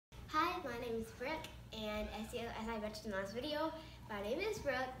is Brooke, and as I mentioned in the last video, my name is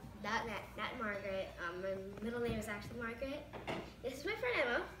Brooke, not Margaret. My middle name is actually Margaret. This is my friend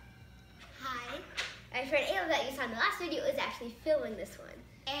Emma. Hi. My friend Ayla that you saw in the last video is actually filming this one.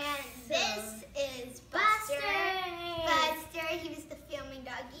 And so, this is Buster. Buster, he was the filming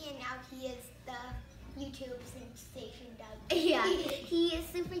doggy, and now he is the YouTube sensation doggy. Yeah, he is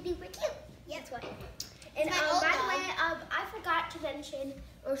super duper cute. Yep. That's why. And by the way, I forgot to mention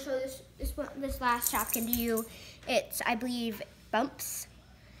or show this last Shopkin to you. It's, I believe, Bumps.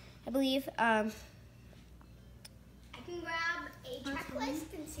 I believe. I can grab a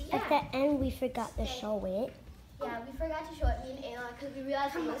checklist and see. At the end, we forgot to show it. Yeah, we forgot to show it, me and Ayla, because we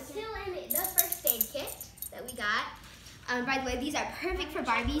realized it was still in the first aid kit that we got. By the way, these are perfect for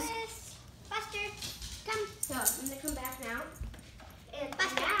Barbies. Buster, come. So I'm gonna come back now. And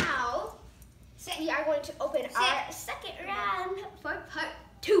now we are going to open our second round for part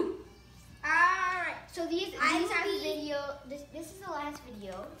 2. Alright. So these are the video. This is the last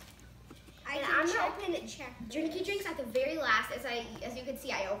video. And I'm gonna open drinky drinks at the very last. As you can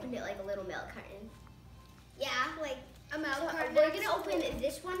see, I opened it like a little milk carton. Yeah, like a milk carton. We're gonna open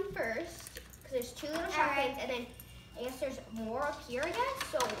this one first because there's 2 little Shopkins, and then I guess there's more up here. I guess.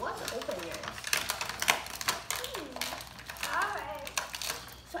 So let's open yours. Alright.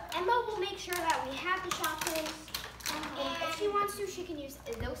 So Emma will make sure that we have the Shopkins, and if she wants to, she can use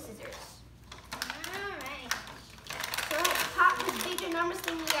those scissors. Alright. So let's pop this big enormous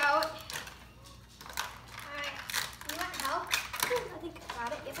thingy out. Alright. You want help? I think I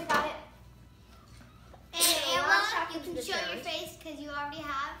got it. Yes, I got it. And Ayla, you can show your face because you already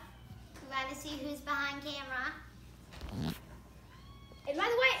have. We got to see who's behind camera. And by the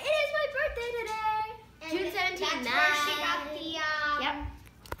way, it is my birthday today. June 17th. That's where she got the Yep.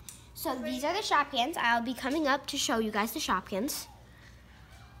 So these are the Shopkins. I'll be coming up to show you guys the Shopkins.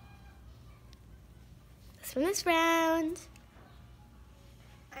 That's from this round.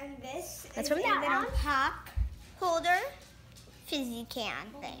 And this is from that little pop holder fizzy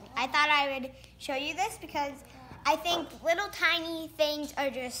can thing. I thought I would show you this because I think little tiny things are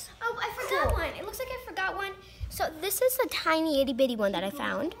just I forgot one. It looks like I forgot one. So this is a tiny itty bitty one that I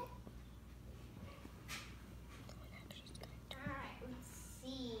found.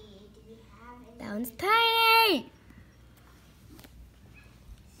 That one's tiny!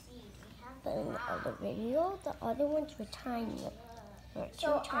 But in the other video, the other ones were tiny.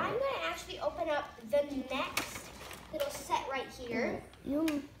 So I'm going to actually open up the next little set right here. I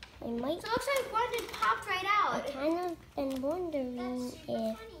might. So it looks like one just popped right out. I kind of been wondering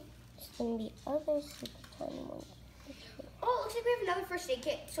if it's going to be other super tiny ones. Oh, it looks like we have another first aid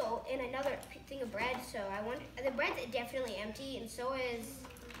kit, so, and another thing of bread, so I wonder, the bread's definitely empty, and so is,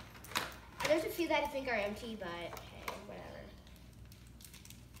 there's a few that I think are empty, but hey, whatever.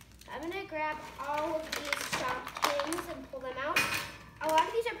 I'm gonna grab all of these Shopkins and pull them out. A lot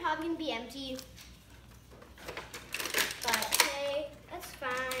of these are probably gonna be empty, but hey, that's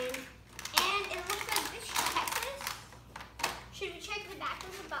fine. And it looks like this checklist. Should we check the back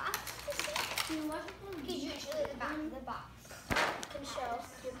of the box to see? Because usually the back of the box can show.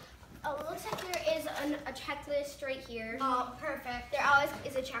 Oh, it looks like there is a checklist right here. Oh, perfect. There always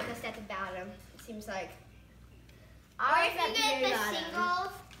is a checklist at the bottom, it seems like. Always at the very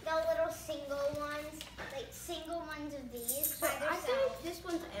bottom. The little single ones, like single ones of these. So I think this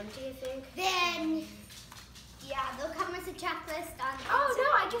one's empty, I think. Then, yeah, they'll come with a checklist on the inside. No,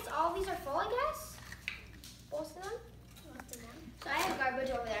 I guess all these are full, I guess. Most of them? Most of them. So I have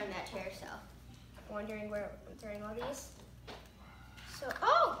garbage over there in that chair, so I'm wondering where I'm throwing all these. So,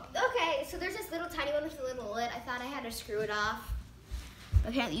 okay, so there's this little tiny one with a little lid. I thought I had to screw it off.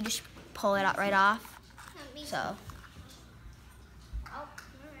 Apparently you just pull it out right off. So.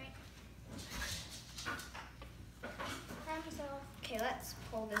 Okay, let's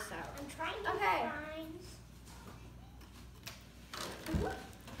pull this out. I'm trying to find.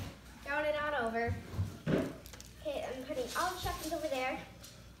 Throwing it on over. Okay, I'm putting all the Shopkins over there.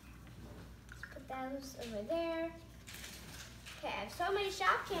 Let's put those over there. Okay, I have so many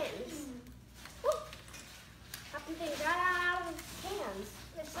Shopkins. Woo! Popping things right out of the cans.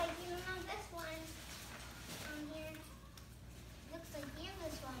 Looks like you have this one on here. Looks like you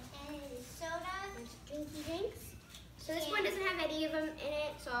have this one. And it is soda. There's drinky drinks. So this one doesn't have any of them in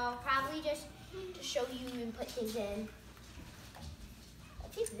it, so I'll probably just to show you and put things in. I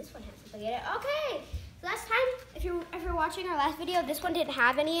think this one has something in it. Okay, so last time, if you're watching our last video, this one didn't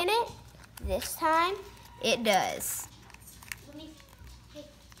have any in it. This time, it does.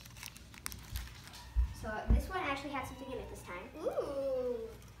 So this one actually had something in it this time. Ooh,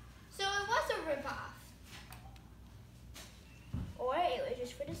 so it was a ripoff. Or it was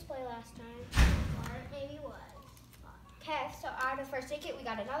just for display last last time. Or maybe it was. Okay, so out of the first aid kit, we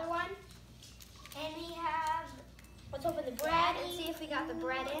got another one. And we have, let's open the bread and see if we got the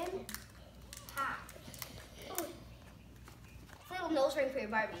bread in. Ha. Ooh. It's a little nose ring for your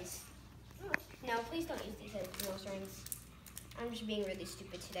Barbies. No, please don't use these as nose rings. I'm just being really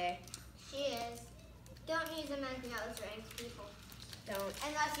stupid today. She is. Don't use them as nose rings, people. Don't.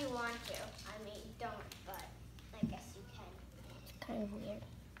 Unless you want to. I mean, don't, but I guess you can. It's kind of weird.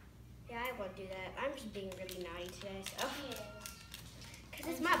 Yeah, I won't do that. I'm just being really naughty today, so. She is. Because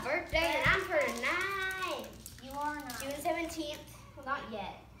it's my birthday and I'm turning 9. You are not. June 17th. Well, not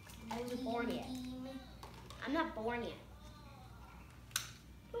yet. I wasn't born yet. I'm not born yet.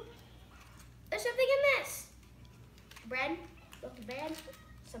 Ooh. There's something in this. Bread. Look, bread.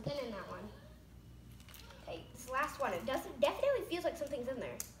 Something in that one. Okay, this last one. It definitely feels like something's in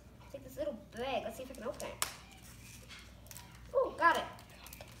there. It's like this little bag. Let's see if I can open it. Oh, got it.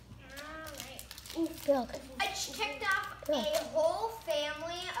 Ooh, look. I checked off a whole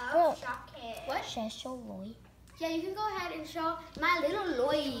family of Look. Shopkins. What? Cecil Lloyd. Yeah, you can go ahead and show my little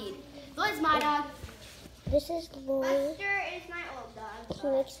Lloyd. Lloyd's my dog. This is Lloyd. Buster is my old dog. He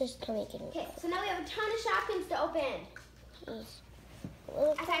makes his tummy getting Okay, so now we have a ton of Shopkins to open. He's a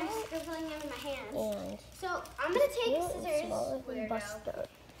little As I'm scribbling them in my hands. and So I'm gonna take little scissors smaller than weirdo, Buster.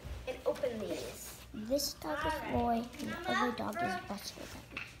 and open these. This dog is Lloyd, and the other dog is Buster.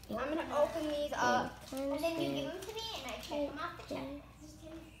 I'm gonna open these up, And then you give them to me and I check them off the check. and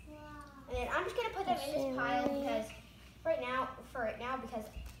then I'm just gonna put them in this pile because for right now, because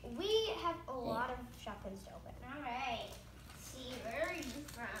we have a lot of Shopkins to open. Alright. See, where are you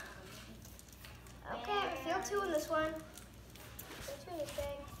from? Okay, field 2 in this one. Field 2 in this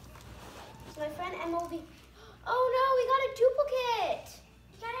thing. So my friend Emma will be. Oh no, we got a duplicate.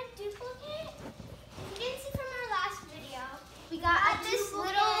 You got a duplicate? You didn't see from our last video. We got this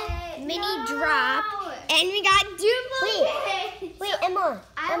duplicate. little mini drop, and we got duplicate. Wait, Emma.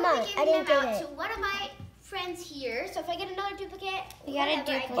 I will Emma, be I giving didn't them get out it. to one of my friends here. So if I get another duplicate, We got a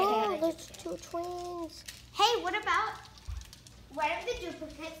whatever, I duplicate. get Oh, another there's duplicate. 2 twins. Hey, what about one of the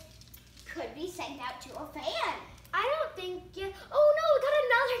duplicates could be sent out to a fan? I don't think yet. Oh no, we got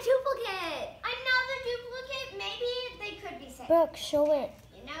another duplicate. Another duplicate, maybe they could be sent. Brooke, show it.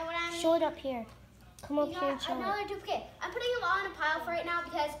 You know what I mean? Show it up here. Come up We here and got show it. another duplicate. I'm putting them all in a pile for right now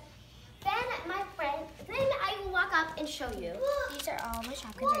because then I will walk up and show you. These are all my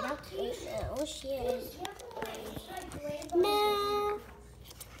Shopkins right now. Oh, she is. No.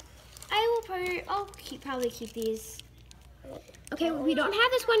 I will probably keep these. Okay, we don't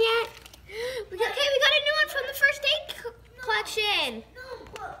have this one yet. We got a new one from the first aid collection.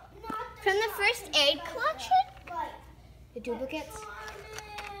 From the first aid collection? The duplicates?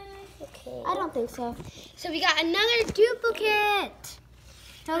 Okay. I don't think so. So we got another duplicate.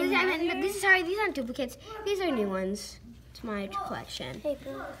 So these aren't duplicates. These are new ones. It's my collection. Hey,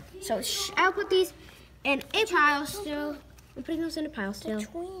 Brooke. So I'll put these in a pile still. I'm putting those in a pile still. The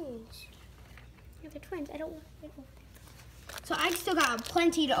twins. Yeah, they're twins. I don't want them. So I still got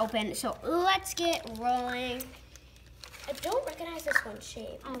plenty to open. So let's get rolling. I don't recognize this one's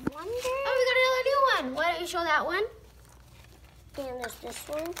shape. I wonder. Oh, we got another new one. Why don't you show that one? And there's this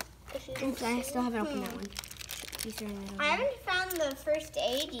one. If you Oops, I still haven't opened that one. These are I haven't found the first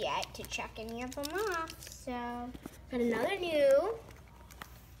aid yet to check any of them off, so. got another new.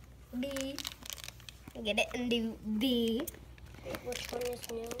 B. Get it and do B. Which one is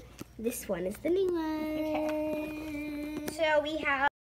new? This one is the new one. Okay. So we have